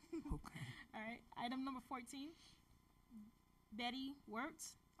 Okay. All right. Item number 14, Betty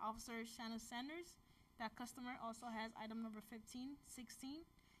Wertz, Officer Shanna Sanders. That customer also has item number 15, 16,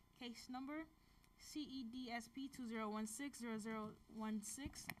 case number CEDSP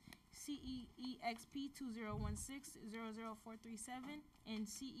 2016-0016, CEEXP 2016-00437, and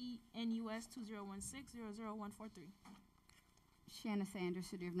CENUS 2016-00143. Shanna Sanders,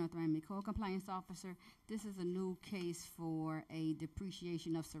 City of North Miami Code Compliance Officer. This is a new case for a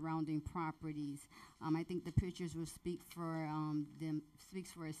depreciation of surrounding properties. I think the pictures will speaks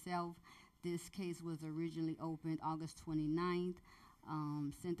for itself. This case was originally opened August 29th,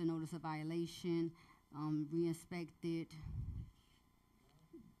 sent a notice of violation, re-inspected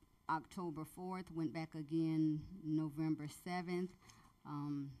October 4th, went back again November 7th.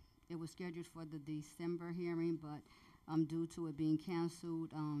 It was scheduled for the December hearing, but due to it being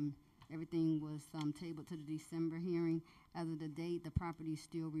canceled, everything was tabled to the December hearing. As of the date, the property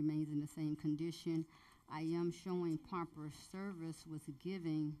still remains in the same condition. I am showing proper service was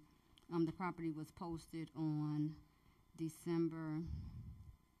given. The property was posted on December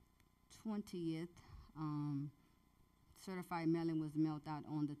 20th. Certified mailing was mailed out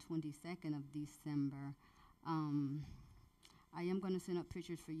on the 22nd of December. I am going to send up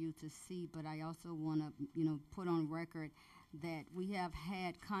pictures for you to see, but I also want to, put on record that we have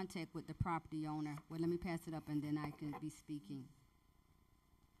had contact with the property owner. Well, let me pass it up and then I can be speaking.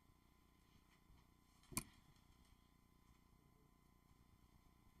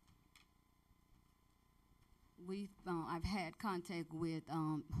 I've had contact with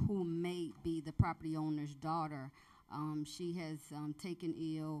who may be the property owner's daughter. She has taken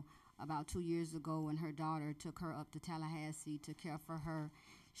ill about 2 years ago, and her daughter took her up to Tallahassee to care for her.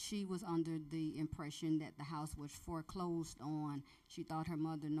 She was under the impression that the house was foreclosed on. She thought her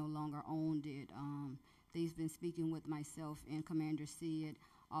mother no longer owned it. They've been speaking with myself and Commander Sid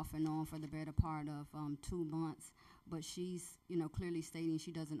off and on for the better part of 2 months, but she's clearly stating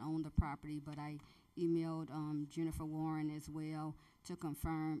she doesn't own the property. But I emailed Jennifer Warren as well to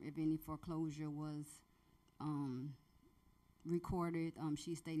confirm if any foreclosure was recorded.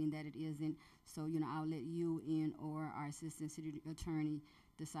 She's stating that it isn't. So, I'll let you in or our assistant city attorney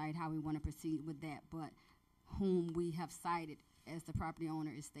decide how we want to proceed with that. But whom we have cited as the property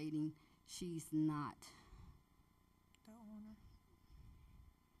owner is stating she's not. The owner.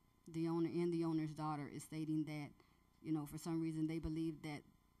 The owner and the owner's daughter is stating that, for some reason they believe that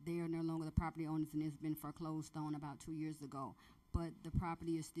they are no longer the property owners and it's been foreclosed on about 2 years ago. But the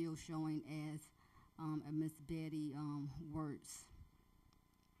property is still showing as a Miss Betty Wirtz.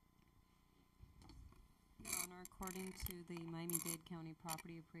 Your Honor, according to the Miami-Dade County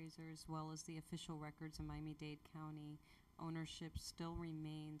property appraiser as well as the official records in Miami-Dade County, ownership still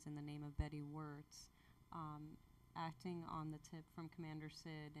remains in the name of Betty Wirtz. Acting on the tip from Commander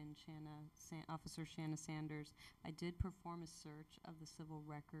Sid and Officer Shanna Sanders, I did perform a search of the civil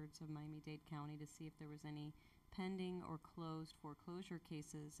records of Miami-Dade County to see if there was any pending or closed foreclosure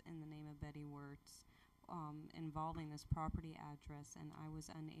cases in the name of Betty Wirtz involving this property address, and I was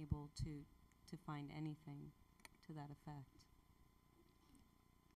unable to find anything to that effect.